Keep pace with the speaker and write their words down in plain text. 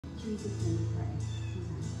Jesus' name we pray.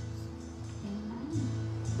 Amen. Amen.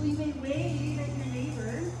 Well, you may wave at your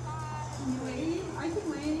neighbor. Can you wave? I can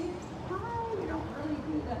wave. Hi. We don't really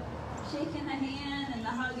do the shaking the hand and the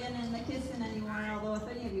hugging and the kissing anymore. Although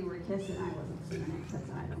if any of you were kissing, I wasn't seeing it because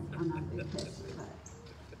I'm not a big kisser.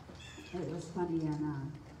 But it was funny, and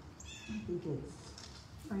I think it's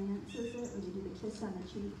France, is it? When you do the kiss on the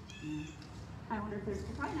cheek. Yeah. I wonder if they're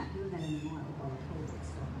probably not doing that anymore with all the COVID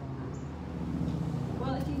stuff going on.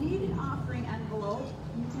 Well, if you need an offering envelope,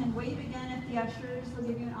 you can wave again at the ushers. They'll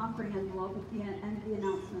give you an offering envelope at the end of the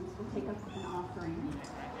announcements. We'll take up an offering.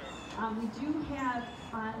 We do have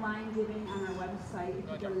online giving on our website. If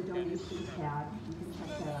you go to the donation tab, you can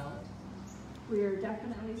check that out. We're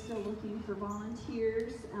definitely still looking for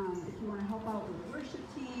volunteers. If you want to help out with the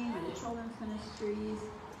worship team or the children's ministries,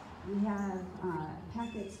 we have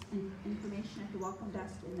packets and information at the welcome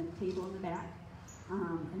desk in the table in the back.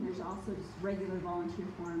 And there's also just regular volunteer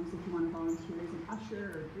forms if you want to volunteer as an usher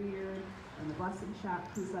or greeter in the blessing shop,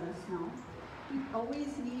 please let us know. We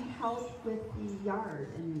always need help with the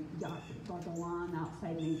yard and the lawn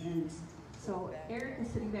outside maintenance. So Eric is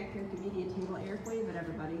sitting back there at the media table. Eric, wave at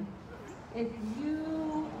everybody. If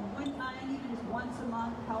you wouldn't mind even just once a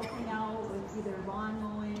month helping out with either lawn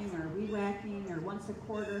mowing or weed whacking, or once a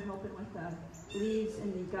quarter helping with the leaves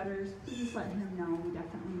in the gutters, please let him know. We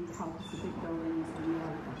definitely need help. It's a big building, so we need a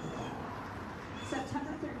lot of help with that.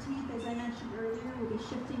 September 13th, as I mentioned earlier, we'll be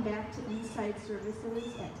shifting back to inside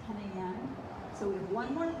services at 10 a.m. So we have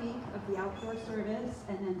one more week of the outdoor service,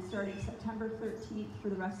 and then starting September 13th for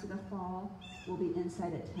the rest of the fall, we'll be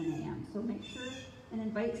inside at 10 a.m. So make sure and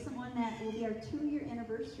invite someone. That will be our 2-year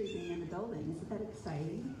anniversary being in the building. Isn't that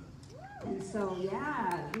exciting? And so,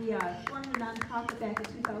 yeah, we formed a nonprofit back in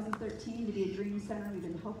 2013 to be a dream center. We've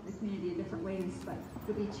been helping the community in different ways, but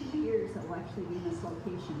it'll be 2 years that we'll actually be in this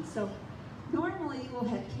location. So normally we'll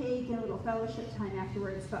have cake and a little fellowship time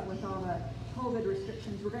afterwards, but with all the COVID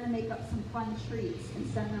restrictions, we're going to make up some fun treats and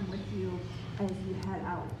send them with you as you head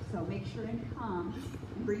out. So make sure and come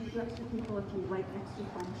and bring 2 extra people if you like extra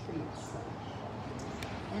fun treats.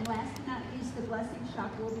 And last but not least, the blessing shop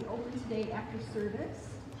will be open today after service.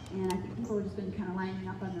 And I think people have just been kind of lining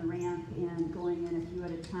up on the ramp and going in a few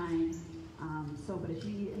at a time. But if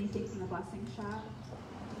you need anything from the blessing shop,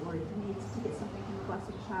 or if you need to get something from the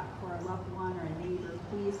blessing shop for a loved one or a neighbor,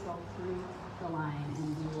 please go through the line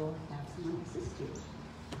and we will have someone assist you.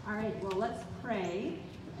 All right, well, let's pray,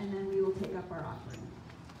 and then we will take up our offering.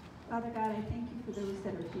 Father God, I thank you for those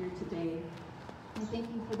that are here today. I thank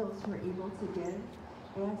you for those who are able to give.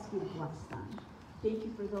 I ask you to bless them. Thank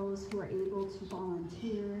you for those who are able to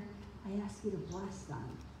volunteer. I ask you to bless them.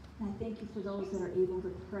 And I thank you for those that are able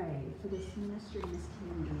to pray for this ministry and this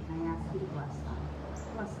community. And I ask you to bless them.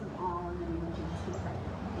 Bless them all in the name of Jesus we pray.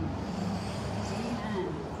 Amen.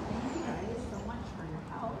 Amen. Thank you guys so much for your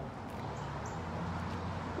help.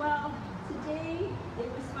 Well, today it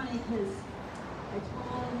was funny because I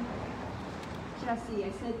told Jesse,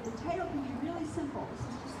 I said, the title can be really simple. This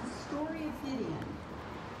is just the story of Gideon.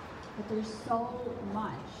 But there's so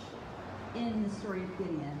much in the story of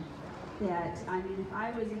Gideon that, I mean, if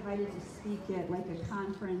I was invited to speak at like a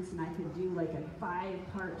conference and I could do like a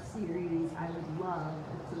 5-part series, I would love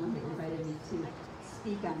if someone had invited me to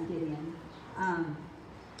speak on Gideon.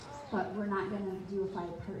 But we're not going to do a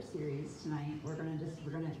 5-part series tonight. We're gonna just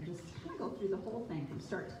kind of go through the whole thing from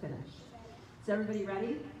start to finish. Is everybody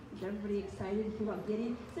ready? Is everybody excited to hear about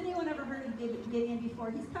Gideon? Has anyone ever heard of Gideon before?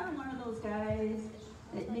 He's kind of one of those guys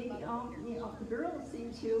that maybe the girls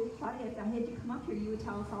seem to. Claudia, if I had you come up here, you would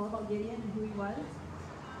tell us all about Gideon and who he was?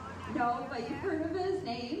 No, but you've heard of his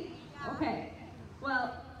name? Okay.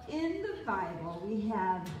 Well, in the Bible, we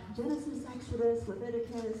have Genesis, Exodus,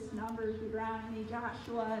 Leviticus, Numbers, Deuteronomy,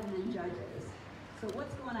 Joshua, and then Judges. So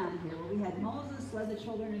what's going on here? Well, we had Moses led the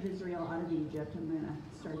children of Israel out of Egypt. I'm going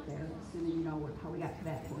to start there, assuming you know how we got to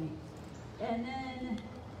that point. And then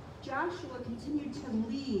Joshua continued to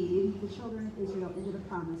lead the children of Israel into the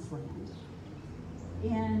promised land.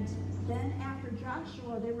 And then after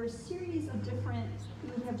Joshua, there were a series of different,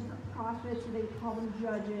 you would have different prophets, or they would call them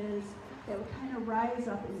judges, that would kind of rise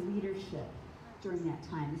up in leadership during that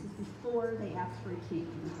time. This is before they asked for a king,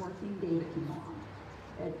 before King David came along.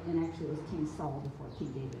 And actually it was King Saul before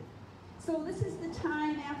King David. So this is the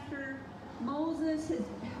time after Moses has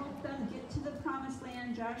helped them get to the promised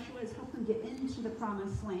land. Joshua has helped them get into the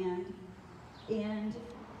promised land. And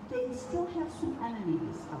they still have some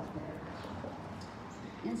enemies out there.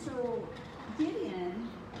 And so Gideon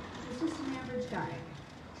was just an average guy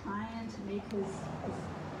trying to make his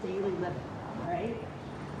daily living, right?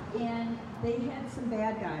 And they had some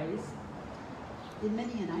bad guys, the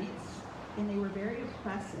Midianites, and they were very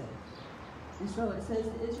oppressive. And so it says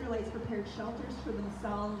the Israelites prepared shelters for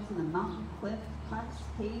themselves in the mountain clefts,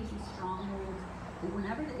 caves, and strongholds. And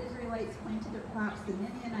whenever the Israelites planted their crops, the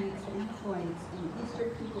Midianites, the Amalecites, and the eastern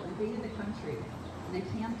people invaded the country. And they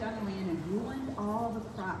camped on the land and ruined all the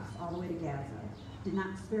crops all the way to Gaza. Did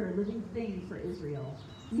not spare a living thing for Israel,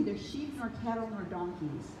 neither sheep nor cattle nor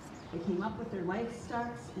donkeys. They came up with their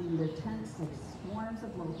livestock and their tents like swarms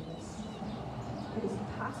of locusts. It is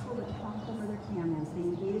impossible to count them or their camels. They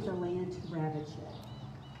invaded the land to ravage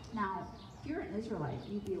it. Now, if you're an Israelite,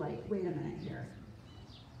 you'd be like, wait a minute here.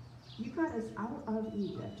 You got us out of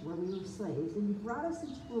Egypt, where we were slaves, and you brought us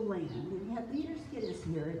into a land, and you had leaders get us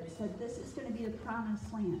here that said this is going to be the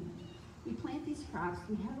promised land. We plant these crops,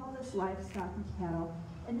 we have all this livestock and cattle,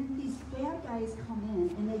 and then these bad guys come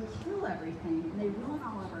in, and they kill everything, and they ruin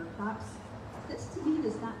all of our crops. This, to me,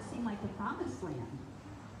 does not seem like the promised land.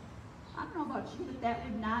 I don't know about you, but that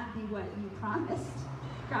would not be what you promised.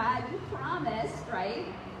 God, you promised, right?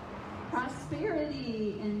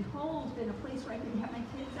 Prosperity and hope and a place where I could have my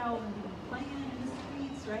kids out and playing in the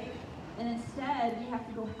streets, right? And instead, we have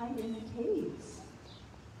to go hide in the caves.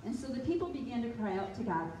 And so the people began to cry out to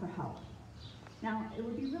God for help. Now, it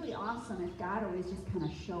would be really awesome if God always just kind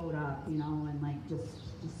of showed up, you know, and like just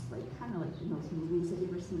like kind of like in those movies. Have you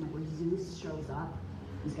ever seen like where Zeus shows up?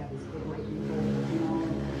 He's got this big lightning bolt, you know,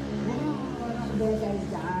 and the bad guys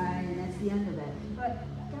die, and that's the end of it. But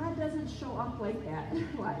God doesn't show up like that.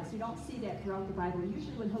 You don't see that throughout the Bible.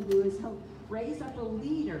 Usually what he'll do is he'll raise up a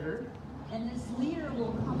leader, and this leader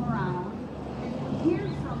will come around and hear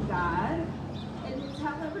from God and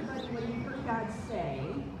tell everybody what you heard God say,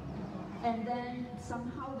 and then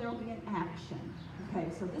somehow there'll be an action. Okay,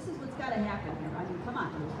 so this is what's got to happen here. I mean, come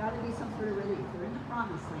on, there's got to be some sort of relief. They're in the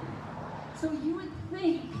promised land. So you would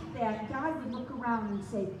think that God would look around and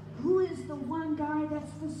say, who is the one guy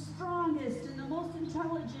that's the strongest and the most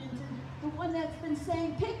intelligent and the one that's been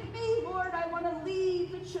saying, pick me, Lord, I want to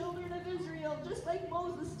lead the children of Israel, just like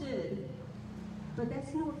Moses did. But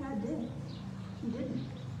that's not what God did. He didn't.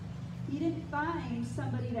 He didn't find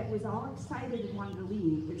somebody that was all excited and wanted to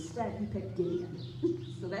lead. Instead, he picked Gideon.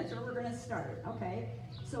 So that's where we're going to start, okay?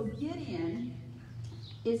 So Gideon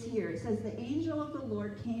is here. It says, the angel of the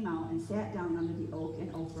Lord came out and sat down under the oak in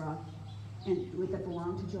Ophrah, and that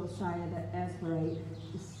belonged to Josiah the Azarite,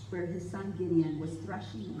 where his son Gideon was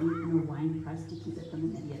threshing wheat in a wine press to keep it from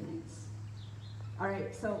the Midianites. All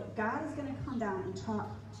right, so God is going to come down and talk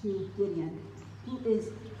to Gideon, who is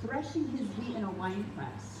threshing his wheat in a wine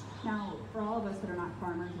press. Now, for all of us that are not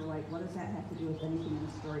farmers, we're like, what does that have to do with anything in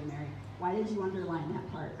the story, Mary? Why did you underline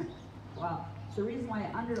that part? Well, the reason why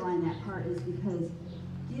I underline that part is because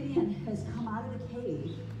Gideon has come out of the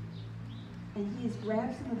cave, and he's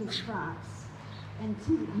grabbed some of his crops, and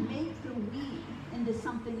to make the wheat into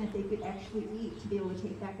something that they could actually eat, to be able to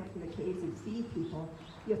take back up to the caves and feed people,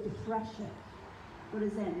 you have to thresh it. What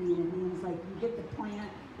does that mean? It means like you get the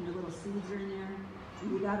plant, and the little seeds are in there,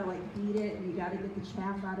 and you gotta like beat it, and you gotta get the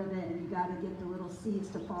chaff out of it, and you gotta get the little seeds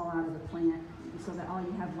to fall out of the plant, so that all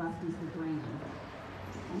you have left is the grain.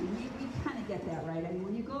 I mean, we kind of get that, right? I mean,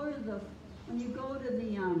 when you go to the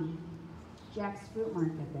Jack's Fruit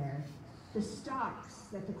Market there, the stalks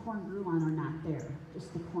that the corn grew on are not there,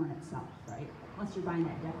 just the corn itself, right? Unless you're buying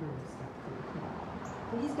that decorative stuff for your kid.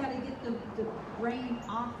 But he's got to get the grain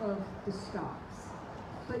off of the stalks.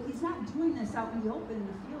 But he's not doing this out in the open in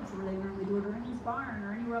the fields where they normally do it, or in his barn,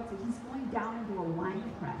 or anywhere else. He's going down into a wine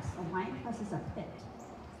press. A wine press is a pit.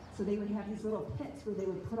 So they would have these little pits where they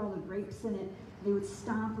would put all the grapes in it. They would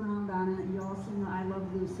stomp around on it. You all seen the I Love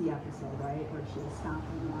Lucy episode, right? Where she was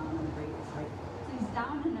stomping around on the grapes, right? So he's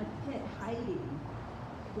down in a pit hiding,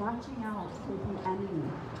 watching out for the enemy.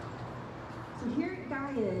 So here the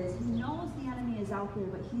guy is. He knows the enemy is out there,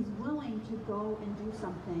 but he's willing to go and do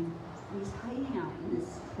something. And he's hiding out in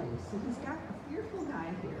this place. So he's got a fearful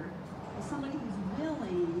guy here, as somebody who's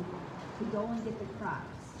willing to go and get the crops.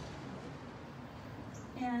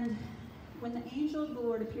 And when the angel of the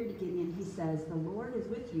Lord appeared to Gideon, he says, the Lord is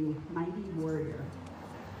with you, mighty warrior.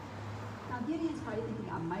 Now Gideon's probably thinking,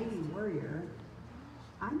 a mighty warrior?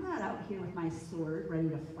 I'm not out here with my sword ready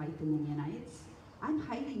to fight the Midianites. I'm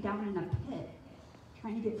hiding down in a pit,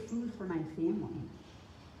 trying to get food for my family.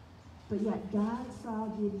 But yet God saw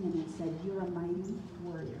Gideon and said, you're a mighty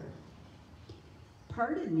warrior.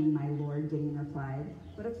 Pardon me, my Lord, Gideon replied,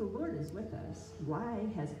 but if the Lord is with us, why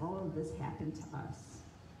has all of this happened to us?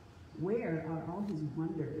 Where are all his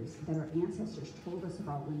wonders that our ancestors told us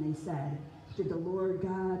about when they said, did the Lord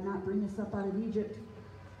God not bring us up out of Egypt?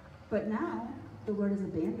 But now the Lord has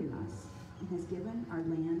abandoned us and has given our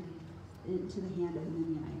land into the hand of the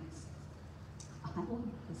Midianites. I love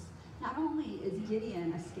this. Not only is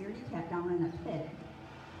Gideon a scaredy cat down in a pit,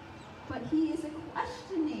 but he is a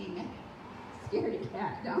questioning scaredy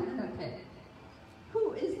cat down in a pit.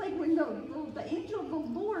 Who is like when the angel of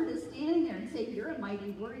the Lord is standing there and saying, "You're a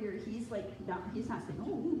mighty warrior." He's like, no, he's not saying,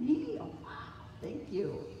 "Oh, me? Oh, wow, thank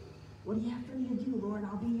you. What do you have for me to do, Lord?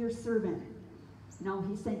 I'll be your servant." No,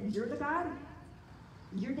 he's saying, "You're the God?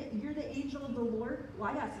 You're the angel of the Lord?" Well,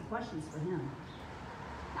 I got some questions for him.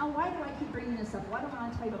 Now, why do I keep bringing this up? Why do I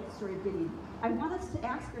want to tell you about the story of Gideon? I want us to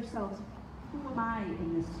ask ourselves, who am I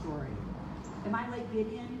in this story? Am I like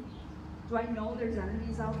Gideon? Do I know there's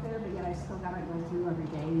enemies out there, but yet I still got to go through every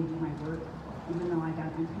day and do my work, even though I'm kind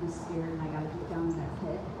of scared and I got to get down in that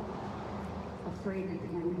pit, afraid that the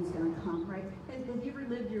enemy's going to come, right? Have you ever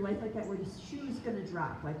lived your life like that where the shoe's going to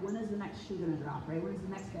drop? Like, when is the next shoe going to drop, right? When is the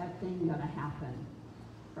next bad thing going to happen?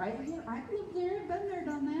 Right? Yeah, I've lived there, been there,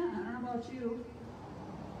 done that. I don't know about you.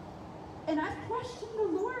 And I've questioned the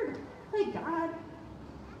Lord. Like, God,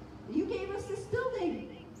 you gave us this building.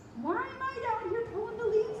 Why am I down here pulling the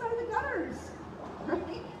leaves out of the gutters?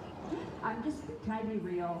 Right? I'm just, can I be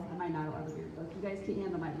real? I might not allowed to be real. If you guys can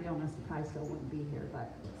handle my realness, I still wouldn't be here.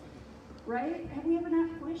 But, right? Have we ever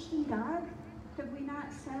not questioned God? Have we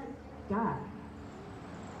not said, God,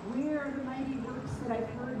 where are the mighty works that I've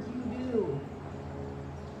heard you do?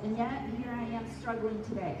 And yet, here I am struggling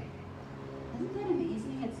today. Isn't that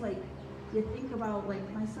amazing? It's like, you think about, like,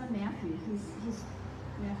 my son Matthew.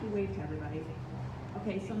 Matthew, wave to everybody.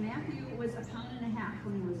 Okay, so Matthew was 1.5 pounds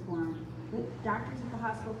when he was born. The doctors at the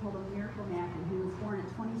hospital called him Miracle Matthew. He was born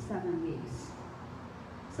at 27 weeks.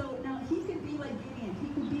 So now he could be like Gideon. He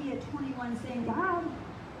could be at 21 saying, God,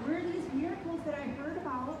 where are these miracles that I heard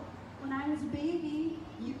about when I was a baby?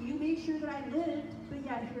 You made sure that I lived, but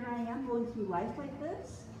yet here I am going through life like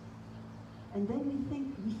this? And then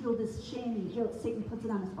we feel this shame and guilt. Satan puts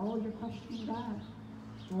it on us. Oh, you're questioning God.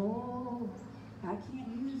 Oh, God can't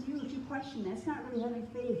use you if you question. That's not really having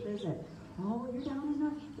faith, is it? Oh, you're down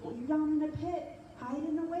in the pit,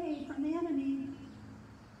 hiding away from the enemy.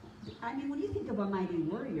 I mean, when you think of a mighty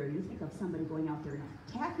warrior, you think of somebody going out there and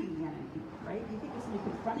attacking the enemy, right? You think of somebody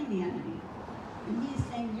confronting the enemy. And he is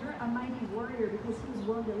saying, you're a mighty warrior because he was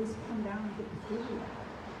willing to at least come down and get the food.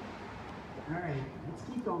 All right, let's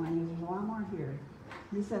keep going. There's a lot more here.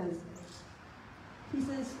 He says,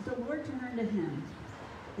 the Lord turned to him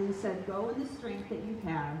and said, go in the strength that you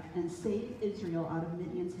have and save Israel out of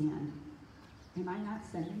Midian's hand. Am I not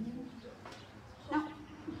sending you? Now,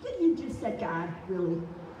 Gideon just said, God, really?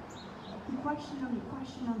 He questioned him,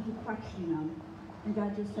 and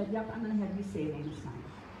God just said, yep, I'm going to have you save him this time.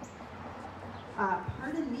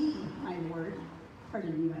 Pardon me, my Lord.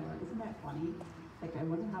 Isn't that funny? Like, I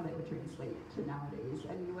wonder how that would translate to nowadays.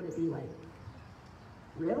 I mean, would it be like,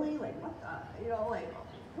 really? Like, what the, like,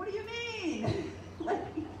 what do you mean?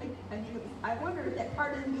 I wonder if that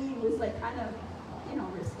pardon me was like kind of,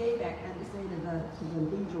 risque back then to say to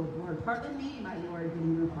the angel of the Lord, pardon me, my Lord,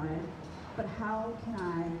 Gideon replied, but how can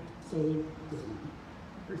I save Gideon?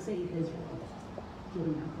 Or save Israel?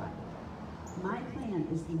 Gideon replied, my clan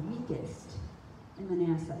is the weakest in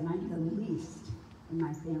Manasseh, and I'm the least in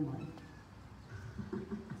my family.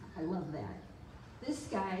 I love that. This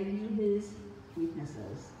guy knew his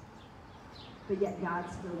weaknesses, but yet God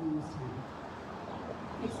still used him.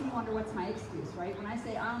 Makes me wonder, what's my excuse, right? When I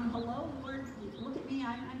say, hello, Lord, look at me,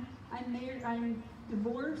 I'm married, I'm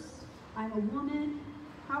divorced, I'm a woman,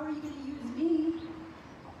 how are you going to use me?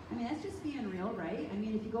 I mean, that's just being real, right? I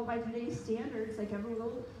mean, if you go by today's standards, like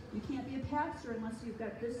you can't be a pastor unless you've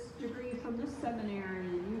got this degree from this seminary,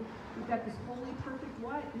 and you've got this holy, perfect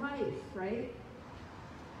life, right?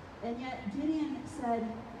 And yet Gideon said,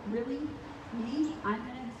 really? Me? I'm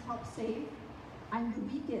going to help save? I'm the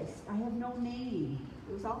weakest. I have no name.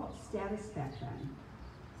 It was all about status back then.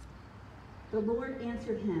 The Lord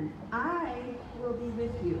answered him, I will be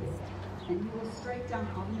with you, and you will strike down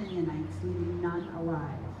all the Midianites, leaving none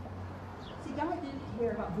alive. See, God didn't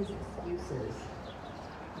care about his excuses.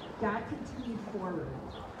 God continued forward,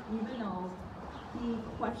 even though he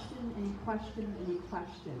questioned and he questioned and he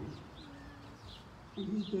questioned.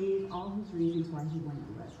 And he gave all his reasons why he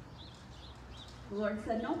wouldn't do it. The Lord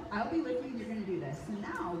said, nope, I'll be with you, you're going to do this. And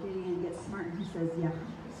now Gideon gets smart and he says, yeah,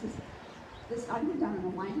 this I've been down in the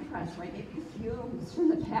wine press, right? Maybe the fumes from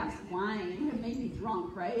the past wine have made me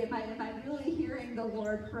drunk, right? Am I really hearing the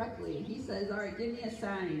Lord correctly? He says, all right, give me a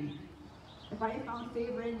sign. If I have found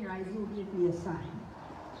favor in your eyes, you will give me a sign.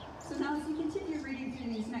 So now as you continue reading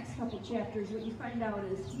through these next couple chapters, what you find out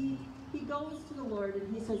is he goes to the Lord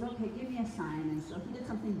and he says, okay, give me a sign. And so he did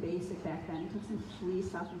something basic back then. He took some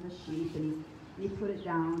fleece off of a sheep and he put it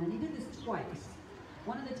down. And he did this twice.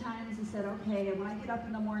 One of the times he said, okay, when I get up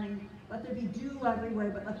in the morning, let there be dew everywhere,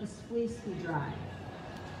 but let the fleece be dry.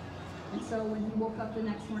 And so when he woke up the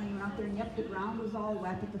next morning, he went out there, and yep, the ground was all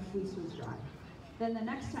wet, but the fleece was dry. Then the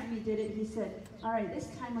next time he did it, he said, all right, this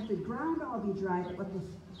time let the ground all be dry, but let the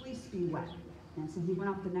fleece be wet. And so he went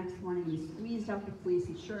up the next morning, he squeezed out the fleece,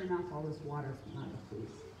 and sure enough, all this water came out of the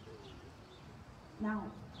fleece. Now,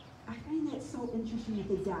 I find that so interesting that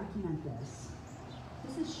they document this.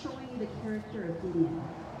 This is showing you the character of Gideon.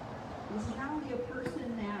 This is not only a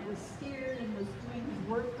person that was scared and was doing his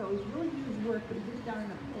work, though he was willing to do his work, but he did it down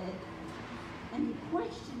in a pit. And he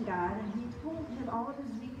questioned God, and he told him all of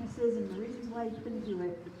his weaknesses and the reasons why he couldn't do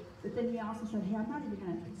it. But then he also said, hey, I'm not even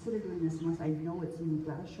going to consider doing this unless I know it's you. You've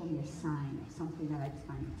got to show me a sign of something that I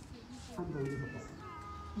find unbelievable.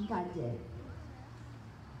 And God did.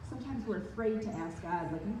 Sometimes we're afraid to ask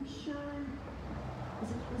God, like, are you sure?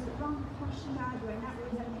 Was it wrong to question God? Do I not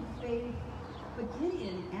really have any faith? But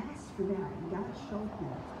Gideon asked for that, and God showed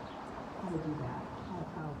him how to do that,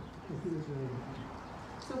 because he was really with him.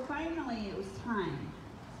 So finally, it was time.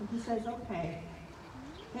 So he says, okay,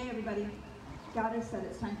 hey everybody, God has said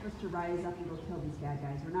it's time for us to rise up and go kill these bad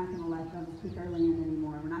guys. We're not going to let them take our land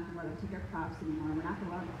anymore. We're not going to let them take our crops anymore. We're not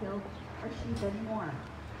going to let them kill our sheep anymore.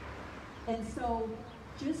 And so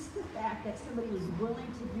just the fact that somebody was willing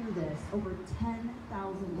to do this, over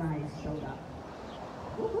 10,000 guys showed up.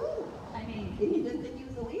 Woohoo! I mean, he didn't think he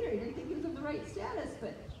was a leader. He didn't think he was of the right status,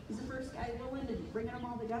 but he's the first guy willing to bring them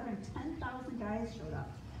all together, and 10,000 guys showed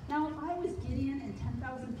up. Now, if I was Gideon and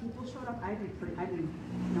 10,000 people showed up, I'm happy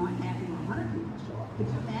when 100 people show up. Could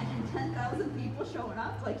you imagine 10,000 people showing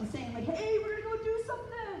up? Like you're saying, like, hey, we're going to go do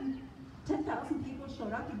something. 10,000 people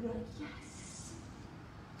showed up, you'd be like, yes.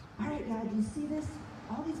 All right, God, do you see this?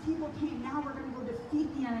 All these people came, now we're going to go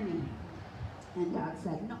defeat the enemy. And God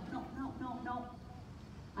said, no.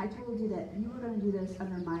 I told you that you were going to do this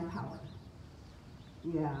under my power.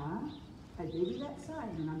 Yeah. I gave you that sign,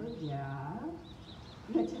 remember? Yeah.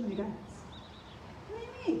 You got too many guys. What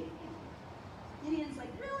do you mean? Gideon's like,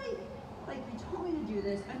 really? Like, you told me to do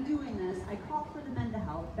this. I'm doing this. I called for the men to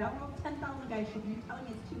help. That was 10,000 guys. You're telling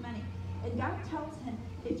me it's too many. And God tells him,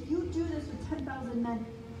 if you do this with 10,000 men,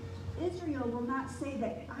 Israel will not say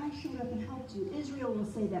that I showed up and helped you. Israel will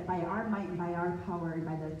say that by our might and by our power and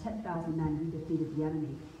by the 10,000 men we defeated the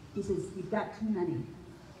enemy. He says, you've got too many.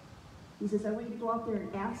 He says, I want you to go out there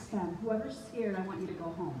and ask them. Whoever's scared, I want you to go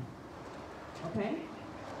home. Okay?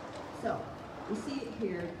 So, we see it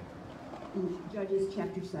here in Judges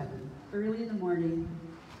chapter 7. Early in the morning,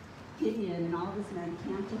 Gideon and all of his men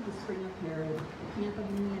camped at the spring of Herod, the camp of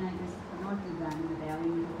the Midianites north of them in the valley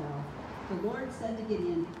of the hill. The Lord said to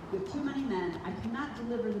Gideon, you have too many men. I cannot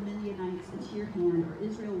deliver the Midianites into your hand, or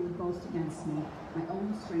Israel would boast against me. My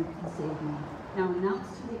own strength can save me. Now announce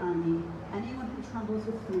to the army, anyone who trembles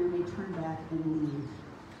with fear may turn back and leave.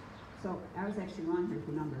 So, I was actually wrong here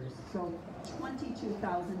for numbers. So,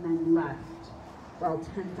 22,000 men left, while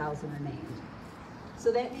 10,000 remained.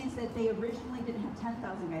 So that means that they originally didn't have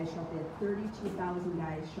 10,000 guys show up. They had 32,000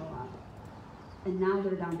 guys show up. And now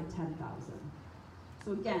they're down to 10,000.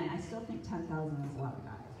 So again, I still think 10,000 is a lot of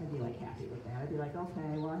guys. I'd be like happy with that. I'd be like,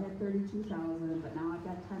 okay, well I had 32,000, but now I've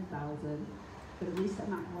got 10,000. But at least I'm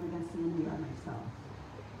not going against the enemy by myself.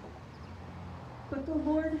 But the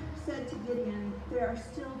Lord said to Gideon, there are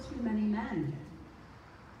still too many men.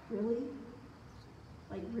 Really?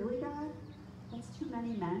 Like, really, God? That's too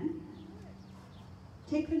many men?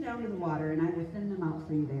 Take them down to the water, and I will thin them out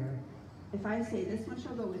for you there. If I say, this one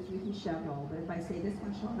shall go with you, he shall go. But if I say, this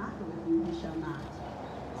one shall not go with you, he shall not.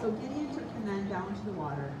 So Gideon took the men down to the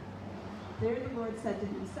water. There the Lord said to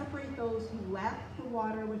him, separate those who lap the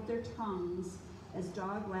water with their tongues, as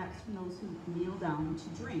dog laps from those who kneel down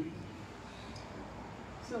to drink.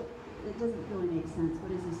 So it doesn't really make sense.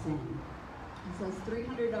 What is he saying? He says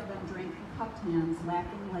 300 of them drank from cupped hands,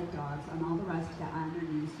 lapping like dogs, and all the rest got on their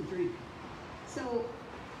knees to drink. So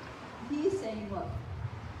he's saying, look,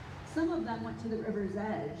 some of them went to the river's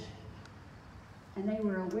edge, and they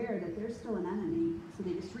were aware that there's still an enemy. So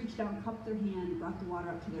they just reached down, cupped their hand, and brought the water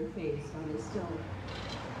up to their face, while they still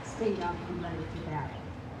stayed up and ready for battle.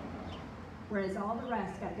 Whereas all the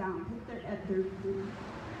rest got down, put their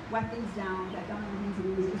weapons down, got down on their knees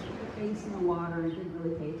and knees, just put their face in the water, and didn't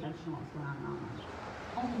really pay attention to what's going on around them.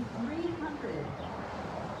 Only 300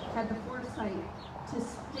 had the foresight to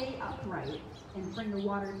stay upright and bring the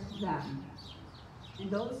water to them.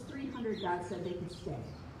 And those 300, God said they could stay.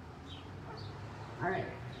 All right.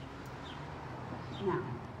 Now,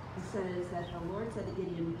 it says that the Lord said to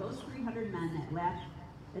Gideon, those 300 men that lapped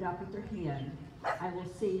it up with their hand, I will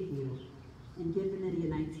save you and give the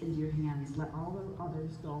Midianites into your hands. Let all the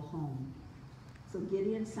others go home. So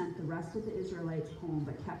Gideon sent the rest of the Israelites home,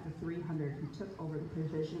 but kept the 300 who took over the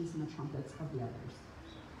provisions and the trumpets of the others.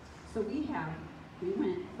 So we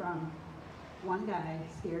went from one guy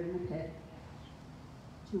scared in the pit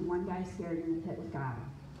to one guy scared in the pit with God,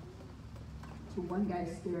 to one guy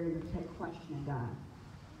scared in the pit questioning God,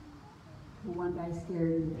 to one guy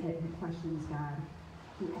scared in the pit who questions God,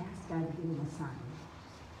 who asked God to give him a sign,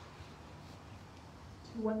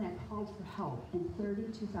 to one that called for help, and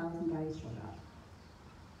 32,000 guys showed up,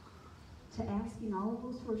 to asking all of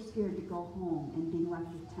those who were scared to go home and being left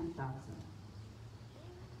with 10,000.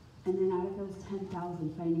 And then out of those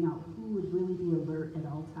 10,000, finding out who would really be alert at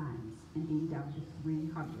all times and being down to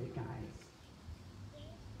 300 guys.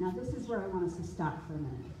 Now this is where I want us to stop for a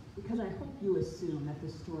minute, because I hope you assume that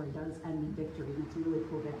this story does end in victory, and it's a really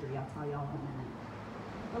cool victory. I'll tell you all in a minute.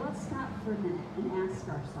 But let's stop for a minute and ask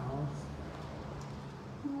ourselves,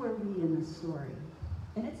 who are we in this story?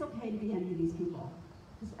 And it's okay to be any of these people,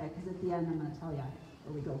 because at the end I'm going to tell you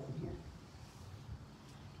where we go from here.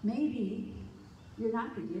 Maybe you're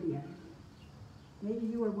not the Gideon. Maybe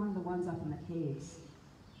you were one of the ones up in the caves,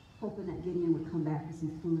 hoping that Gideon would come back with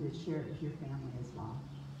some food and share it with your family as well.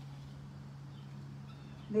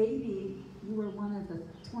 Maybe you were one of the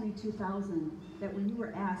 22,000 that when you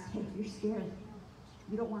were asked, hey, if you're scared,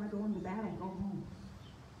 you don't want to go into battle, go home.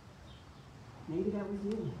 Maybe that was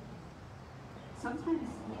you. Sometimes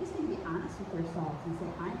you just need to be honest with yourselves and say,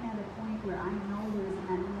 I'm at a point where I know there's an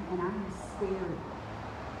enemy and I'm scared.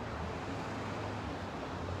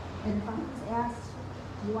 And if I was asked,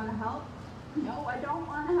 do you want to help? No, I don't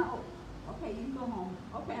want to help. Okay, you can go home.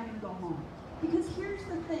 Okay, I'm going to go home. Because here's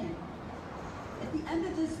the thing. At the end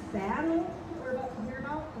of this battle we're about to hear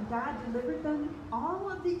about, when God delivered them, all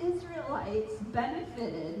of the Israelites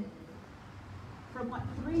benefited from what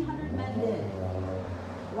 300 men did.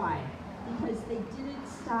 Why? Because they didn't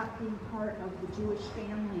stop being part of the Jewish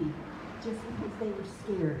family just because they were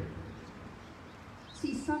scared.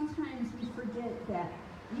 See, sometimes we forget that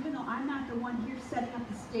even though I'm not the one here setting up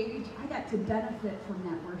the stage, I got to benefit from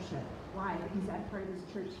that worship. Why? Because I'm part of this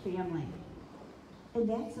church family. And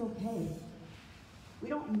that's okay. We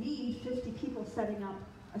don't need 50 people setting up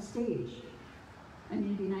a stage. I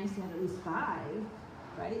mean, it'd be nice to have at least 5,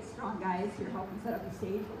 right? Strong guys here helping set up the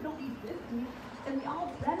stage, but we don't need 50. And we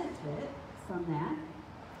all benefit from that,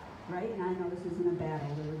 right? And I know this isn't a battle.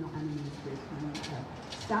 There were no enemies here trying to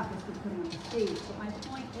stop us from putting up the stage. But my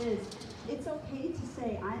point is, it's okay to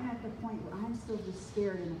say, I'm at the point where I'm still just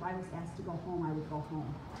scared, and if I was asked to go home, I would go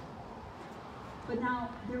home. But now,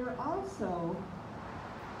 there were also,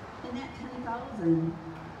 in that 10,000,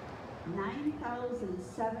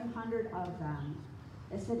 9,700 of them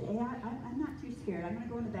that said, hey, I'm not too scared. I'm going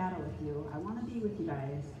to go into battle with you. I want to be with you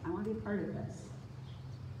guys. I want to be a part of this.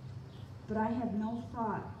 But I have no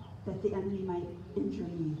thought that the enemy might injure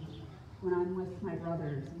me when I'm with my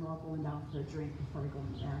brothers and we're all going down for a drink before we go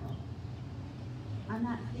into battle. I'm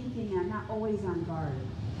not thinking, I'm not always on guard.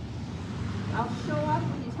 I'll show up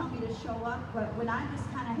when you tell me to show up, but when I'm just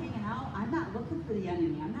kind of hanging out, I'm not looking for the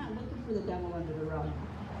enemy. I'm not looking for the devil under the rug.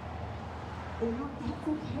 And you know, that's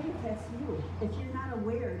okay if that's you. If you're not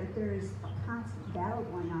aware that there is a constant battle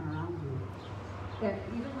going on around you. That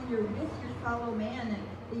even when you're with your fellow man,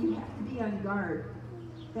 that you have to be on guard.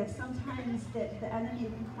 That sometimes that the enemy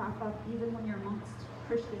can crop up even when you're amongst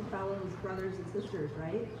Christian fellows, brothers and sisters,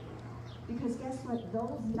 right? Because guess what?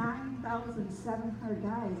 Those 9,700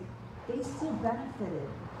 guys, they still benefited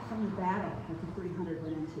from the battle that the 300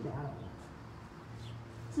 went into battle.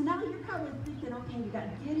 So now you're probably thinking, okay, we got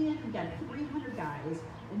Gideon, we got 300 guys,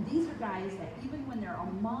 and these are guys that even when they're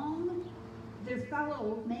among their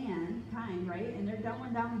fellow mankind, right, and they're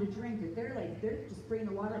going down to drink, that they're just bringing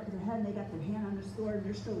the water up to their head, and they got their hand on their sword, and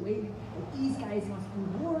they're still waiting. Like, these guys must be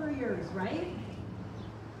warriors, right?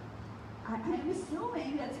 I'm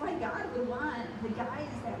assuming that's why God would want the guys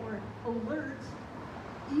that were alert,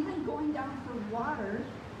 even going down for water,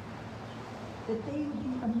 that they would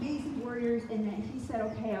be amazing warriors, and that he said,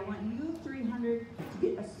 okay, I want you 300 to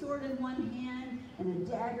get a sword in one hand and a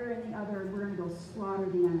dagger in the other, and we're going to go slaughter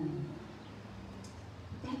the enemy.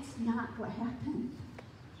 That's not what happened.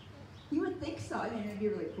 You would think so. I mean, it'd be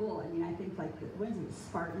really cool. I mean, I think like the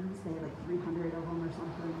Spartans, they had like 300 of them or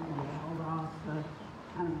something, and they held off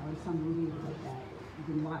I don't know, there's some movie like that. You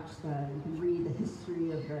can you can read the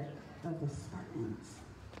history of the Spartans.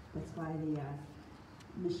 That's why the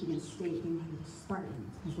Michigan State named them the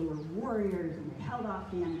Spartans, because they were warriors and they held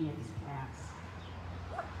off the enemy at his pass.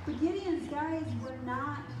 But Gideon's guys were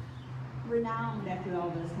not renowned after all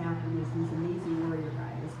this happened as these amazing warrior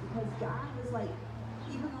guys, because God was like,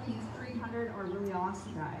 even though these 300 are really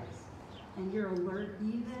awesome guys, and you're alert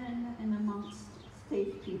even in amongst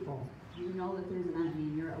safe people. You know that there's an enemy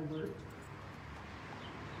and you're alert.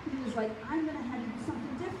 He was like, I'm going to have you do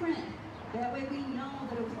something different. That way we know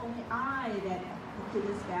that it was only I that did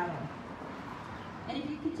this battle. And if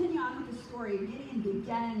you continue on with the story, Gideon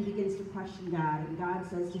again begins to question God. And God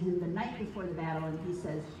says to him the night before the battle, and he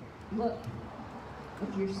says, look,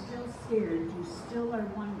 if you're still scared, if you still are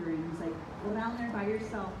wondering, he's like, go down there by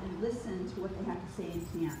yourself and listen to what they have to say in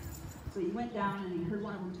camp. So he went down and he heard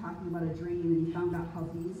one of them talking about a dream, and he found out how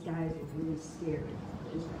these guys were really scared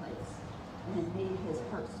of the Israelites. And it made his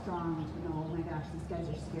heart strong to know, oh my gosh, these guys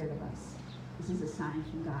are scared of us. This is a sign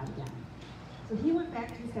from God again. So he went back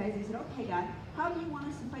to his guys and he said, okay, God, how do you want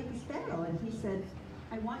us to fight this battle? And he said,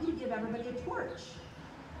 I want you to give everybody a torch.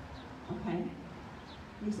 Okay?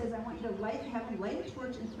 And he says, I want you to have them light a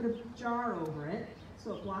torch and put a jar over it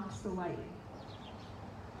so it blocks the light.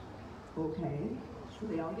 Okay. So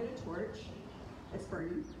they all get a torch that's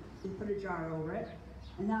burning. They put a jar over it.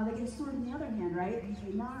 And now they get a sword in the other hand, right? And he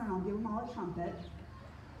said, no, give them all a trumpet.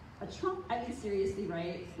 I mean, seriously,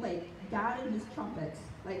 right? Like, God and his trumpets.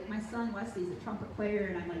 Like, my son Wesley's a trumpet player,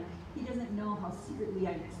 and I'm like, he doesn't know how secretly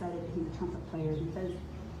I'm excited that he's a trumpet player, because,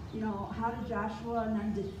 you know, how did Joshua and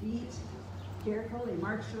them defeat Jericho? They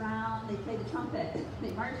marched around, they played the trumpet.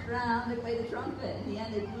 They marched around, they played the trumpet. In the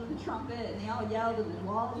end, they blew the trumpet, and they all yelled, and the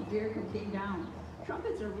walls of Jericho came down.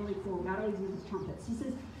 Trumpets are really cool. God always uses trumpets. He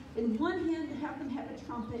says, in one hand, have them have a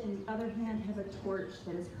trumpet, in the other hand, have a torch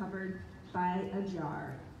that is covered by a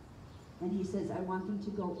jar. And he says, I want them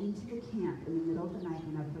to go into the camp in the middle of the night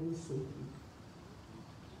when everybody's sleeping.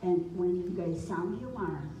 And when you guys sound the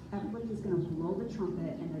alarm, everybody is going to blow the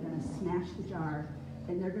trumpet, and they're going to smash the jar,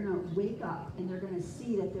 and they're going to wake up, and they're going to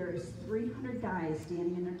see that there is 300 guys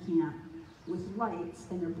standing in their camp with lights,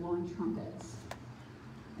 and they're blowing trumpets.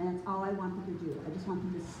 And that's all I want them to do. I just want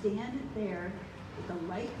them to stand there with the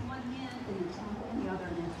light in one hand and the trumpet in the other,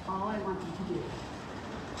 and that's all I want them to do.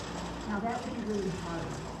 Now that would be really hard.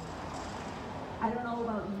 I don't know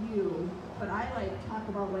about you, but I talk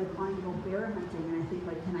about wanting to go bear hunting, and I think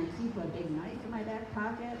can I keep a big knife in my back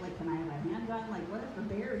pocket? Can I have a handgun? What if a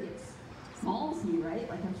bear mauls me, right?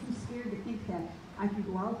 I'm too scared to think that I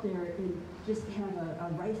could go out there and just have a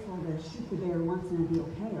rifle to shoot the bear once and it'd be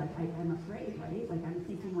okay. I'm afraid, right? I'm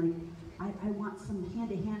thinking I want some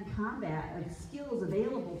hand-to-hand combat of skills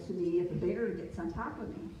available to me if a bear gets on top of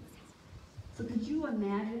me. So could you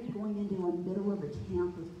imagine going into the middle of a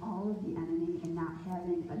camp with all of the enemy and not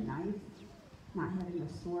having a knife, not having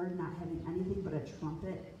a sword, not having anything but a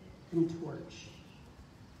trumpet and a torch?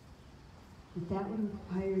 But that would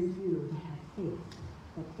require you to have faith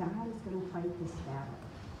that God is going to fight this battle.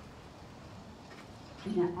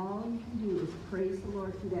 And that all you can do is praise the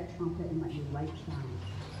Lord through that trumpet and let your light shine.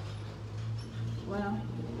 Well,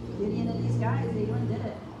 Gideon and these guys, they went and did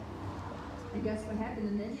it. And guess what happened?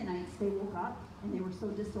 The Midianites, they woke up and they were so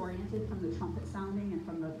disoriented from the trumpet sounding and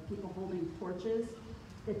from the people holding torches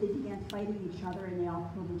that they began fighting each other, and they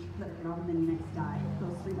all killed each other, and all the Midianites died.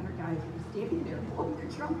 Those 300 guys were standing there blowing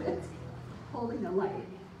their trumpets, holding the light.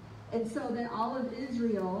 And so then all of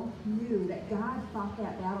Israel knew that God fought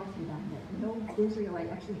that battle for them, that no Israelite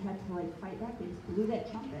actually had to fight back. They just blew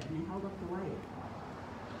that trumpet and they held up the light.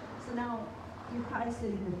 So now you're probably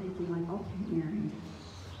sitting there thinking okay, Mary,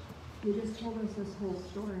 you just told us this whole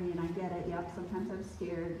story, and I get it. Yep, sometimes I'm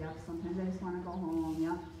scared. Yep, sometimes I just want to go home.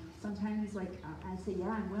 Yep, sometimes I say, yeah,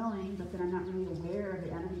 I'm willing, but then I'm not really aware of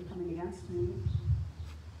the enemy coming against me.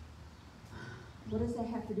 What does that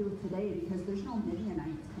have to do with today? Because there's no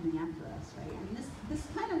Midianites coming after us, right? I mean, this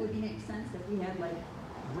kind of would make sense if we had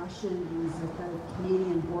Russians at the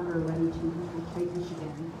Canadian border ready to infiltrate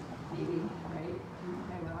Michigan, maybe, right?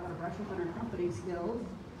 Okay, well, I gotta brush up on our company skills.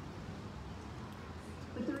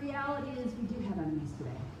 But the reality is we do have enemies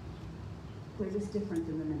today. They're just different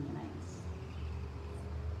than the Midianites.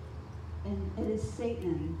 And it is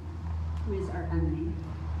Satan who is our enemy.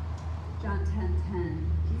 John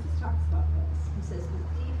 10:10, Jesus talks about this. He says,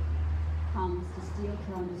 the thief comes to steal,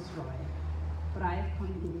 kill, and destroy. But I have come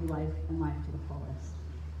to give you life and life to the fullest.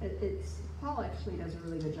 Paul actually does a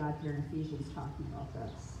really good job here in Ephesians talking about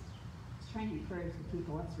this. He's trying to encourage the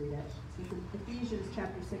people. Let's read it. It says in Ephesians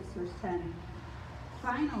chapter 6, verse 10,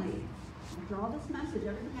 finally, after all this message,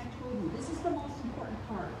 everything I told you, this is the most important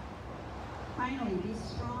part. Finally, be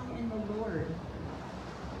strong in the Lord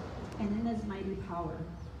and in his mighty power.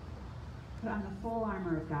 Put on the full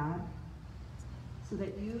armor of God so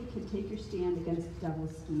that you can take your stand against the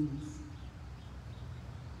devil's schemes.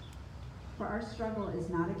 For our struggle is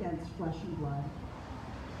not against flesh and blood,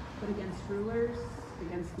 but against rulers,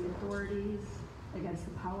 against the authorities, against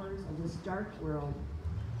the powers of this dark world,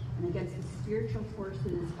 and against the spiritual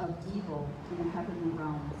forces of evil in the heavenly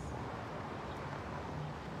realms.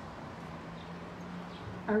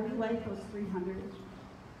 Are we like those 300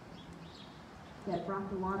 that brought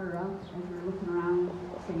the water up as we were looking around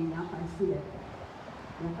saying, yep, I see it.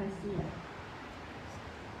 Yep, I see it.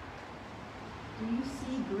 Do you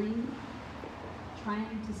see greed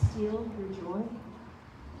trying to steal your joy?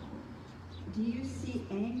 Do you see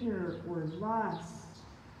anger or lust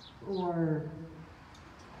or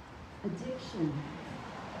addiction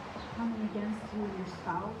coming against you and your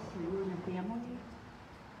spouse or you and your family?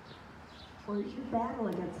 Or is your battle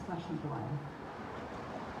against flesh and blood?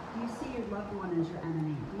 Do you see your loved one as your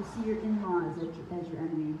enemy? Do you see your in-laws as your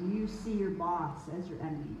enemy? Do you see your boss as your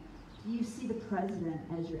enemy? Do you see the president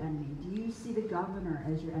as your enemy? Do you see the governor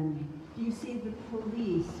as your enemy? Do you see the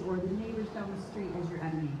police or the neighbors down the street as your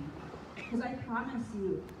enemy? Because I promise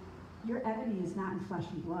you, your enemy is not in flesh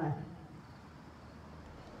and blood.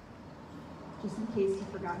 Just in case you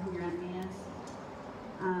forgot who your enemy is.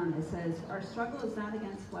 It says, our struggle is not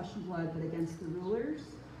against flesh and blood, but against the rulers,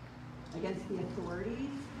 against the authorities,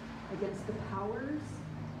 against the powers.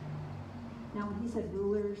 Now, when he said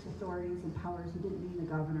rulers, authorities, and powers, he didn't mean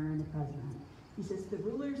the governor and the president. He says the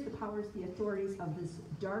rulers, the powers, the authorities of this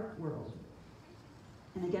dark world,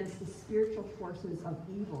 and against the spiritual forces of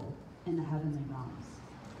evil in the heavenly realms.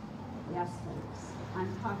 Yes, folks.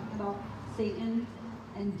 I'm talking about Satan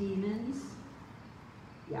and demons.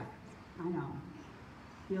 Yeah, I know.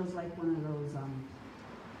 Feels like one of those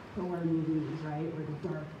horror movies, right? Where the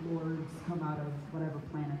dark lords come out of whatever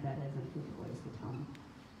planet that is and keep voice the tongue.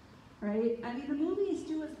 Right? I mean, the movies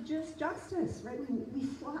do us just justice, right? We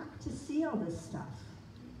flock to see all this stuff.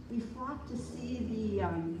 We flock to see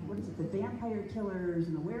the vampire killers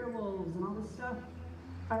and the werewolves and all this stuff.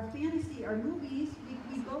 Our fantasy, our movies,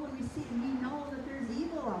 we go and we see and we know that there's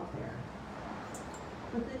evil out there.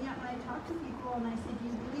 But then yet when I talk to people and I say, do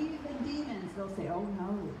you believe in demons? They'll say, oh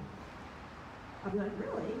no. I'll be like,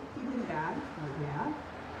 really? Do you believe in God? Oh yeah.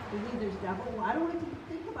 Do you believe there's devil? Well, I don't like to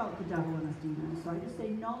think about the devil and his demons, so I just say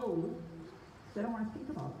no, because I don't want to think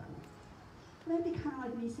about them. That'd be kind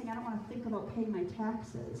of like me saying, I don't want to think about paying my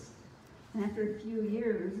taxes. And after a few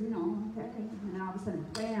years, okay, and then all of a sudden,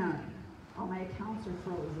 bam, all my accounts are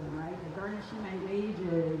frozen, right? They're garnishing my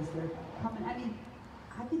wages, they're coming,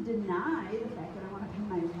 I could deny the fact that I want to pay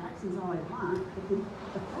my taxes all I want, but the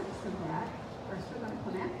effects of that are still going to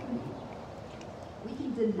come after me. We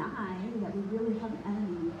can deny that we really have an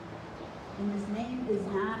enemy, and his name is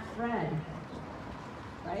not Fred,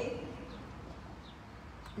 right?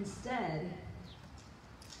 Instead,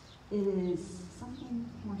 it is something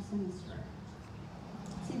more sinister.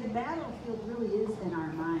 See, the battlefield really is in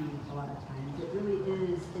our mind a lot of times. It really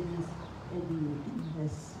is in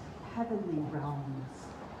this heavenly realms.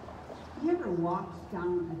 You ever walked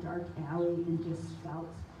down a dark alley and just felt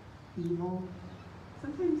evil?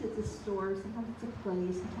 Sometimes it's a store, sometimes it's a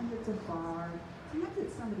place, sometimes it's a bar, sometimes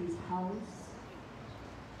it's somebody's house.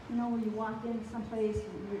 Where you walk in someplace,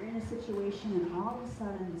 you're in a situation, and all of a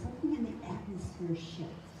sudden, something in the atmosphere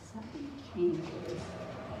shifts. Something changes.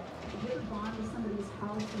 Have you ever gone to somebody's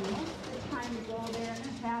house, and most of the time you go there, and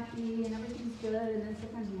they're happy, and everything's good, and then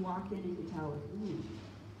sometimes you walk in and you can tell,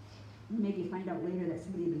 maybe you find out later that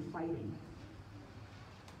somebody's been fighting.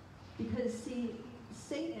 Because, see,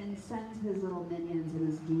 Satan sends his little minions and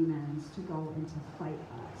his demons to go and to fight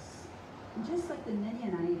us. And just like the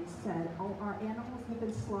Midianites said, our animals have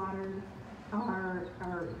been slaughtered, our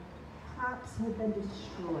crops have been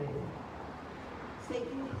destroyed.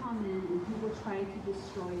 Satan will come in and he will try to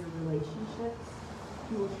destroy your relationships.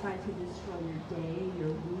 He will try to destroy your day,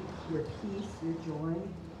 your week, your peace, your joy.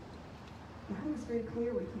 God was very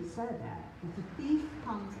clear when he said that the thief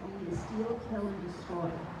comes only to steal, kill, and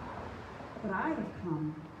destroy. But I have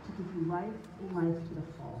come to give you life and life to the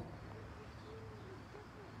full.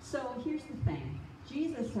 So here's the thing.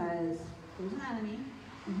 Jesus says there's an enemy,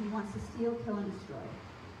 and he wants to steal, kill, and destroy.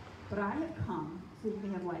 But I have come so you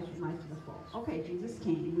may have life and life to the full. Okay, Jesus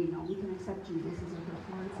came. We know we can accept Jesus as our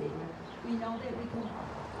personal Lord and Savior. We know that we can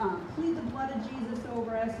plead the blood of Jesus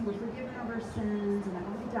over us, and we're forgiven of our sins, and that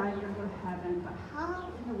when we die, we're going to go to heaven. But how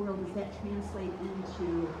in the world does that translate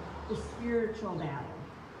into the spiritual battle?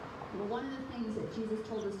 Well, one of the things that Jesus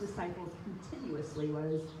told his disciples continuously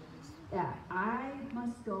was that I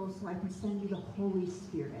must go so I can send you the Holy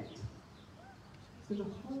Spirit. So the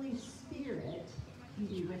Holy Spirit can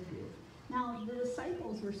be with you. Now, the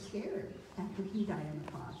disciples were scared after he died on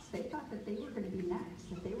the cross. They thought that they were going to be next,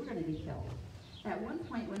 that they were going to be killed. At one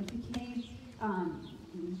point when he came,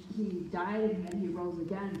 he died and then he rose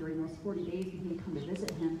again during those 40 days when he had come to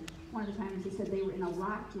visit him. One of the times he said they were in a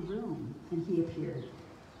locked room and he appeared.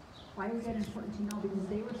 Why was that important to know? Because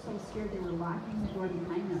they were so scared they were locking the door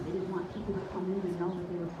behind them. They didn't want people to come in and know that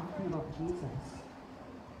they were talking about Jesus.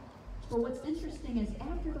 But what's interesting is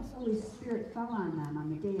after the Holy Spirit fell on them on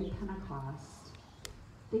the day of Pentecost,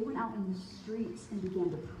 they went out in the streets and began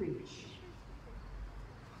to preach.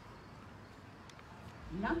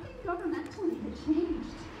 Nothing governmentally had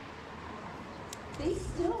changed. They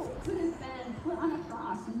still could have been put on a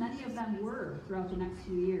cross, and many of them were throughout the next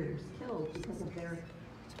few years, killed because of their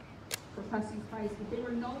professing Christ, but they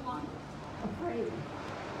were no longer afraid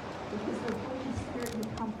because the Holy Spirit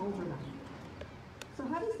had come over them. So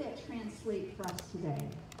how does that translate for us today?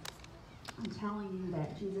 I'm telling you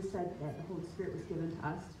that Jesus said that the Holy Spirit was given to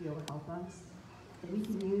us to be able to help us, that we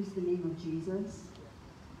can use the name of Jesus.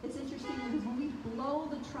 It's interesting because when we blow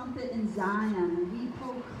the trumpet in Zion, when we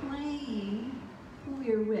proclaim who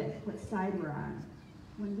we are with, what side we're on,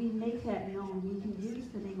 when we make that known, we can use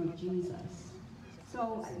the name of Jesus.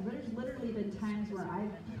 So there's literally been times where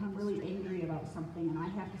I've become really angry about something, and I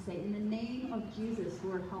have to say, in the name of Jesus,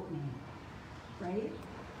 Lord, help me. Right?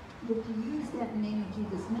 You have to use that name of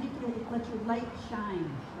Jesus. Manipulate, let your light shine,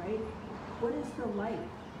 right? What is the light?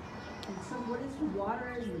 And so what is the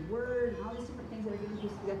water and the word and all these different things that are given to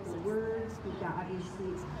us? We got the words, we've got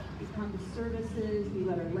obviously, we come to services, we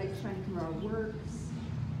let our light shine through our works.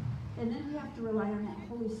 And then we have to rely on that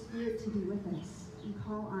Holy Spirit to be with us and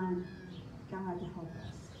call on God to help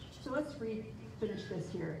us. So let's finish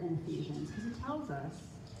this here in Ephesians, because it tells us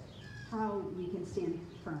how we can stand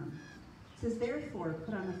firm. It says, therefore,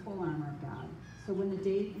 put on the full armor of God, so when the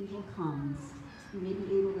day of evil comes, you may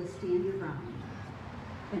be able to stand your ground.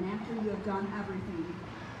 And after you have done everything,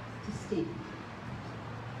 to stand.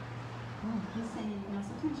 Oh, he's saying,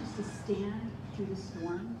 sometimes just to stand through the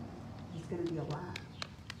storm is going to be a lot.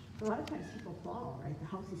 A lot of times people fall, right? The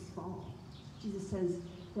houses fall. Jesus says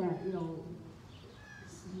that,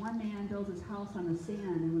 one man builds his house on the sand,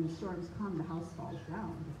 and when the storms come, the house falls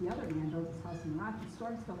down. But the other man builds his house on the rock, the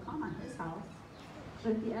storms still come on his house.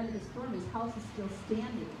 But at the end of the storm, his house is still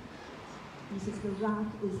standing. He says, the rock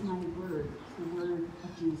is my word. It's the word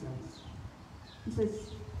of Jesus. He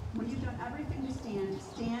says, when you've done everything to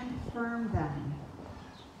stand firm then,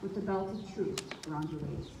 with the belt of truth around your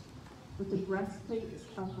waist, with the breastplate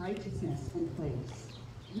of righteousness in place,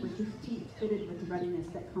 with your feet fitted with the readiness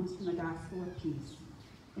that comes from the gospel of peace.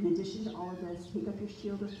 In addition to all of this, take up your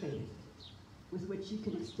shield of faith, with which you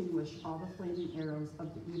can extinguish all the flaming arrows of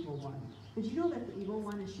the evil one. Did you know that the evil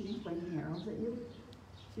one is shooting flaming arrows at you?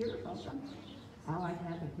 You ever felt them? Oh, I've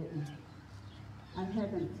had them hit me. I've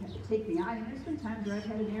had them take me out. And there's been times where I've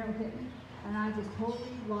had an arrow hit me, and I just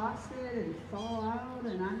totally lost it and fall out,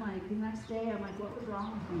 and I'm like, the next day, I'm like, what was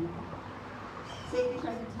wrong with me? Satan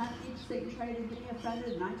tried to tempt me, Satan tried to get me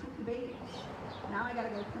offended, and I took the bait. Now I gotta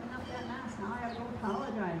go clean up that mess. Now I gotta go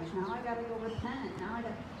apologize. Now I gotta go repent. Now I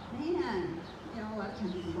gotta, man, a lot of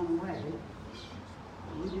times people run away.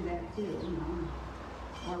 We do that too,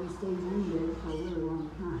 or we stay wounded for a really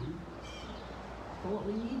long time. But what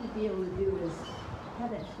we need to be able to do is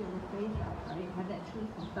have that shield of faith up, right? Have that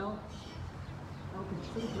truth belt of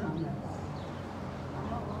truth around us.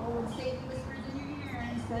 Oh, when Satan whispers in your ear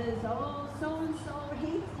and says, oh, so-and-so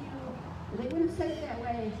hates you. Well, they wouldn't have said it that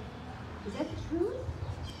way. Is that the truth?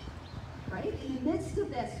 Right? In the midst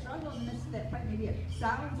of that struggle, in the midst of that fight, maybe it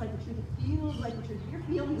sounds like the truth, it feels like the truth. Your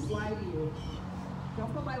feelings lie to you.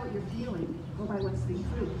 Don't go by what you're feeling. Go by what's the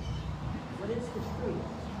truth. What is the truth?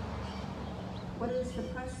 What is the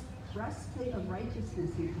breastplate of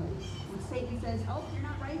righteousness in place? When Satan says, oh, you're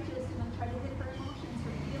not righteous, and I'm trying to hit her emotions,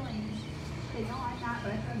 her feelings, say, no, I'm not,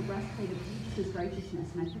 but I've got the breastplate of Jesus'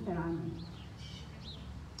 righteousness, and I put that on me.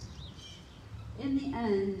 In the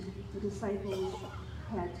end, the disciples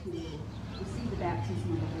had to receive the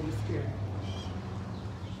baptism of the Holy Spirit.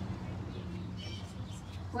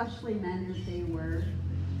 Fleshly men as they were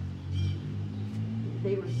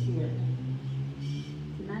scared.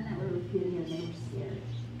 The men that were with Gideon, they were scared.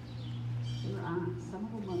 They were honest. Some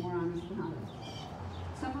of them were more honest than others.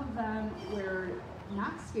 Some of them were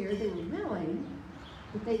not scared, they were willing,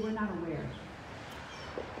 but they were not aware.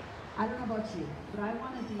 I don't know about you, but I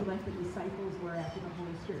want to be like the disciples were after the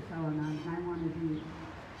Holy Spirit fell on them, and I want to be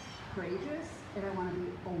courageous, and I want to be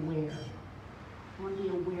aware. I want to be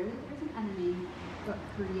aware that there's an enemy, but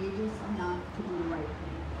courageous enough to do the right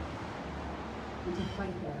thing and to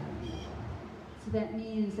fight that enemy. So that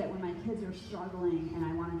means that when my kids are struggling and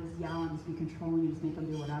I want to just yell and just be controlling and just make them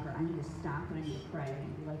do whatever, I need to stop and I need to pray and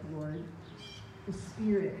be like, Lord, the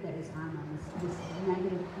spirit that is on them, this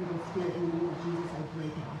negative evil spirit in the name of Jesus, I break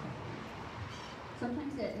it off.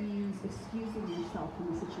 Sometimes that means excusing yourself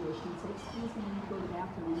from the situation. Say, excuse me, I need to go to the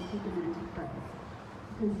bathroom, I need to take a minute to pray.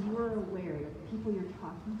 because you're aware that the people you're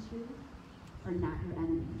talking to are not your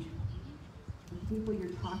enemy. The people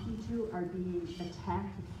you're talking to are being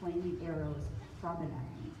attacked with flaming arrows from an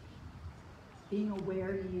enemy. Being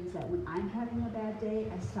aware means that when I'm having a bad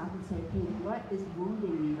day, I stop and say, hey, what is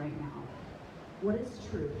wounding me right now? What is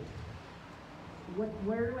true?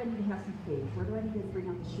 Where do I need to have some faith? Where do I need to bring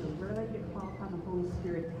up the shield? Where do I need to call upon the Holy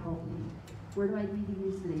Spirit to help me? Where do I need to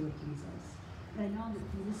use the name of Jesus? And I know that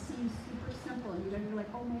this seems super simple, and you guys are like,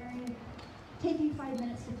 oh, Mary, taking 5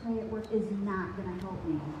 minutes to pray at work is not going to help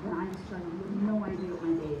me when I'm struggling with no idea what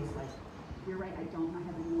my day is like. You're right, I don't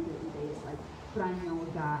have any idea what my day is like, but I know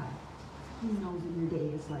God. He knows what your day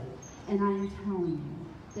is like. And I am telling you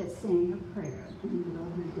that saying a prayer in the middle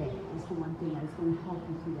of your day is the one thing that is going to help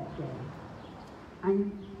you through that day. I'm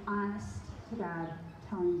honest to God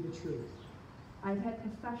telling you the truth. I've had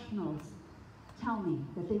professionals tell me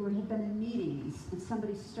that they have been in meetings and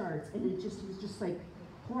somebody starts and it was just like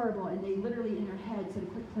horrible, and they literally in their head said a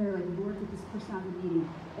quick prayer like, Lord, get this person out of the meeting,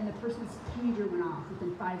 and the person's pager went off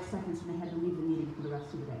within 5 seconds and they had to leave the meeting for the rest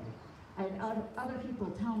of the day. I had other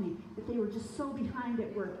people tell me that they were just so behind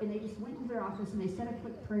at work and they just went into their office and they said a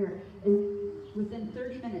quick prayer, and within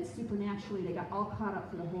 30 minutes, supernaturally, they got all caught up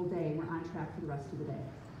for the whole day and were on track for the rest of the day.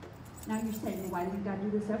 Now you're saying, well, why doesn't God do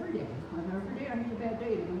this every day? Every day I have a bad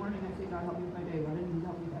day. In the morning I say, God, help me with my day. Why didn't He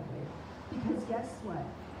help me that day? Because guess what?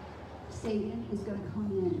 Satan is going to come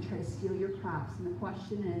in and try to steal your crops. And the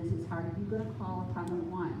question is are you going to call upon the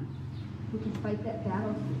one who can fight that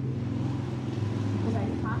battle for you? Because I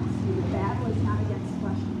promise you, the battle is not against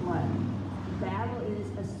flesh and blood. The battle is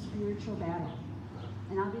a spiritual battle.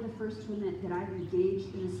 And I'll be the first to admit that I've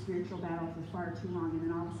engaged in a spiritual battle for far too long, and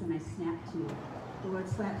then all of a sudden I snap to it. The Lord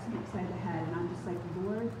slaps me upside the head, and I'm just like,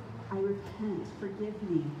 Lord, I repent. Forgive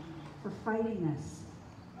me for fighting this.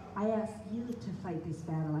 I ask you to fight this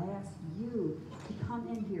battle. I ask you to come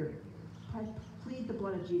in here. I plead the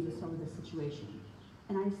blood of Jesus over this situation.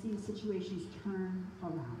 And I've seen situations turn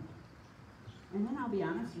around. And then I'll be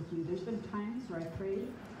honest with you, there's been times where I prayed,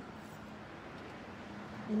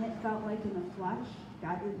 and it felt like in the flesh,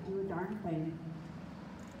 God didn't do a darn thing.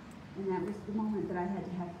 And that was the moment that I had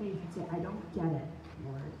to have faith and say, I don't get it,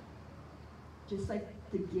 Lord. Just like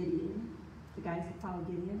the Gideon, the guys that follow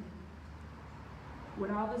Gideon. When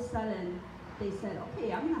all of a sudden they said,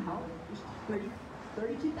 okay, I'm going to help. There's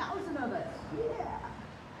 32,000 of us. Yeah.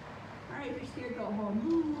 All right, if you're scared, go home.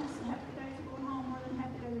 Oh, yes, half the guys are going home, more than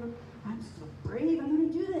half the guys are going home. I'm so brave, I'm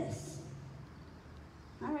going to do this.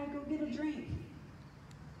 All right, go get a drink.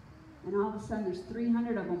 And all of a sudden, there's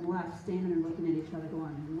 300 of them left standing and looking at each other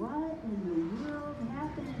going, what in the world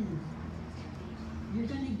happened?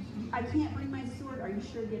 I can't bring my sword. Are you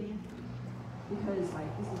sure, Gideon? Because,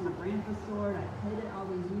 this is my grandpa's sword. I've played it all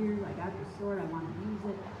these years. I got the sword. I want to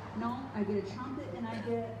use it. No, I get a trumpet and I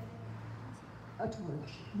get a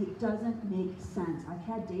torch. It doesn't make sense. I've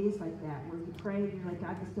had days like that where you pray and you're like,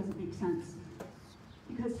 God, this doesn't make sense.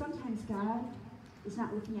 Because sometimes God is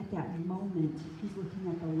not looking at that moment. He's looking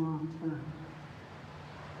at the long term.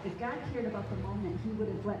 If God cared about the moment, He would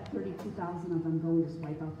have let 32,000 of them go and just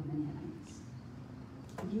wipe out the Midianites.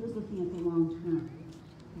 But He was looking at the long term.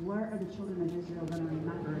 What are the children of Israel going to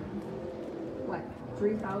remember? What,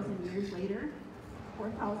 3,000 years later?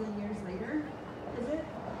 4,000 years later? Is it?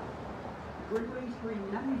 We're going to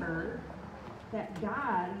remember that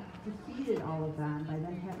God defeated all of them by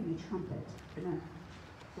them having a trumpet and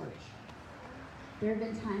a torch. There have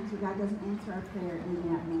been times where God doesn't answer our prayer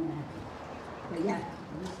in that moment. But yet,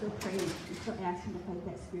 we still pray, we still ask Him to fight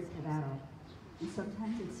that spiritual battle. And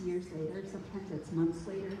sometimes it's years later, sometimes it's months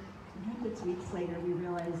later, sometimes it's weeks later, we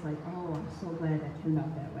realize oh, I'm so glad that turned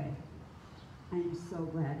out that way. I'm so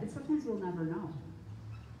glad. And sometimes we'll never know.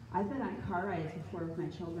 I've been on car rides before with my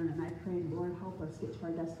children, and I prayed, Lord, help us get to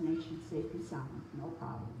our destination safe and sound, no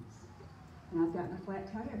problems. And I've gotten a flat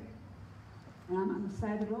tire. And I'm on the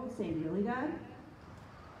side of the road saying, really, God?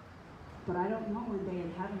 But I don't know one day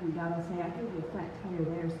in heaven when God will say, I gave you a flat tire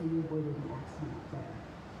there so you avoided an accident up there.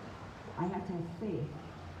 I have to have faith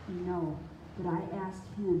and know that I asked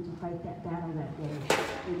Him to fight that battle that day.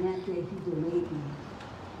 And that day He delayed me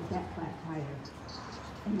with that flat tire.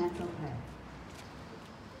 And that's okay.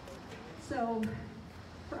 So,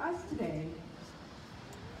 for us today,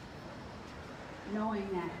 knowing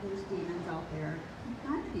that there's demons out there, it's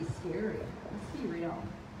not to be scary. Let's be real.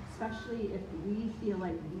 Especially if we feel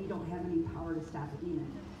like we don't have any power to stop a demon.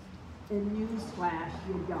 In newsflash,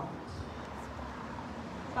 you don't.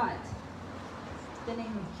 But the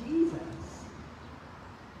name of Jesus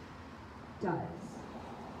does.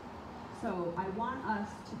 So I want us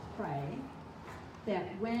to pray that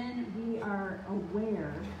when we are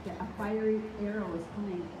aware that a fiery arrow is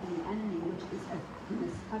coming from the enemy, which is in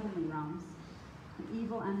the heavenly realms, an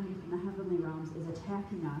evil enemy from the heavenly realms is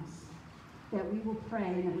attacking us, that we will pray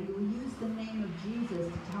and that we will use the name of Jesus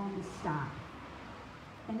to tell him to stop.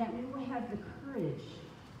 And that we will have the courage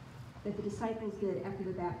that the disciples did after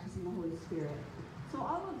the baptism of the Holy Spirit. So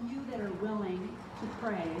all of you that are willing to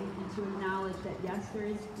pray and to acknowledge that yes, there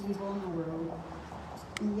is evil in the world,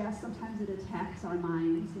 and yes, sometimes it attacks our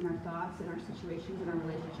minds and our thoughts and our situations and our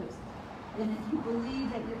relationships. And if you believe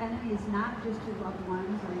that your enemy is not just your loved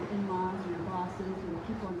ones or your in-laws or your bosses or the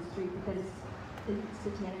people on the street, but that it's in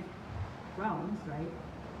satanic realms, right?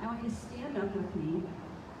 I want you to stand up with me,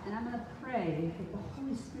 and I'm going to pray that the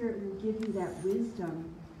Holy Spirit will give you that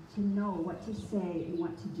wisdom to know what to say and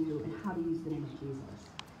what to do and how to use the name of Jesus.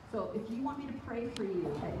 So if you want me to pray for you,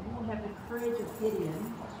 that you will have the courage of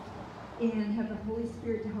Gideon and have the Holy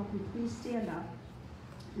Spirit to help you, please stand up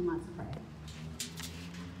and let's pray.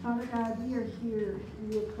 Father God, we are here and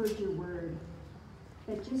we have heard your word,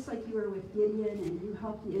 that just like you were with Gideon and you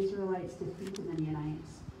helped the Israelites defeat the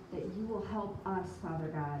Midianites, that you will help us, Father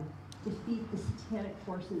God, defeat the satanic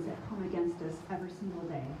forces that come against us every single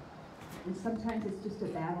day. And sometimes it's just a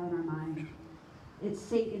battle in our mind. It's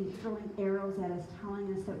Satan throwing arrows at us,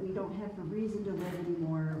 telling us that we don't have the reason to live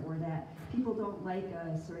anymore, or that people don't like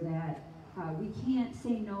us, or that we can't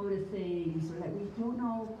say no to things, or that we don't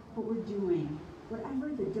know what we're doing. Whatever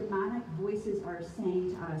the demonic voices are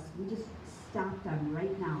saying to us, we just stop them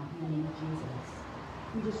right now in the name of Jesus.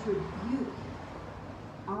 We just rebuke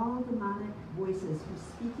all demonic voices who are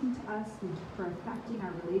speaking to us and for affecting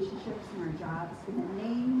our relationships and our jobs in the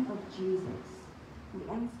name of Jesus. We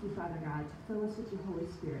ask you, Father God, to fill us with your Holy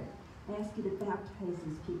Spirit. I ask you to baptize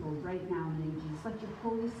these people right now in the name of Jesus. Let your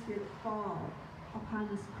Holy Spirit fall upon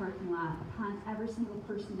this parking lot, upon every single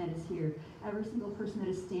person that is here, every single person that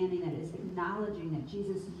is standing, that is acknowledging that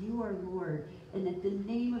Jesus, you are Lord, and that the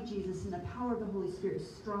name of Jesus and the power of the Holy Spirit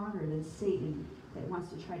is stronger than Satan that wants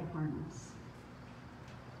to try to harm us.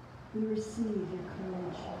 We receive your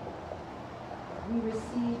courage. We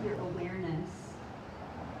receive your awareness.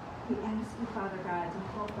 We ask you, Father God, to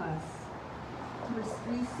help us to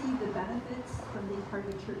receive the benefits from being part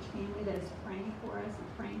of a church family that is praying for us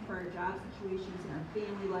and praying for our job situations and our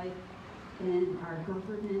family life and our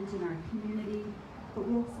government and our community. But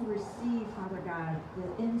we also receive, Father God,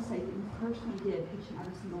 the insight that you personally give each and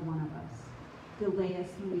every single one of us. Delay us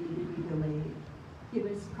when we need to be delayed. Give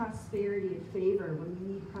us prosperity and favor when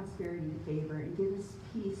we need prosperity and favor. And give us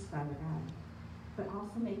peace, Father God. But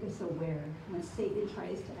also make us aware when Satan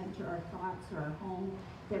tries to enter our thoughts or our home,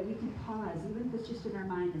 that we can pause, even if it's just in our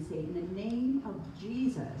mind, and say, in the name of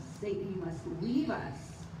Jesus, Satan, you must leave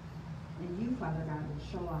us. And you, Father God, will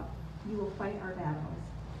show up. You will fight our battles.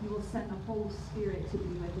 You will send the Holy Spirit to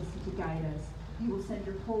be with us and to guide us. You will send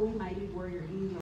your holy, mighty warrior angel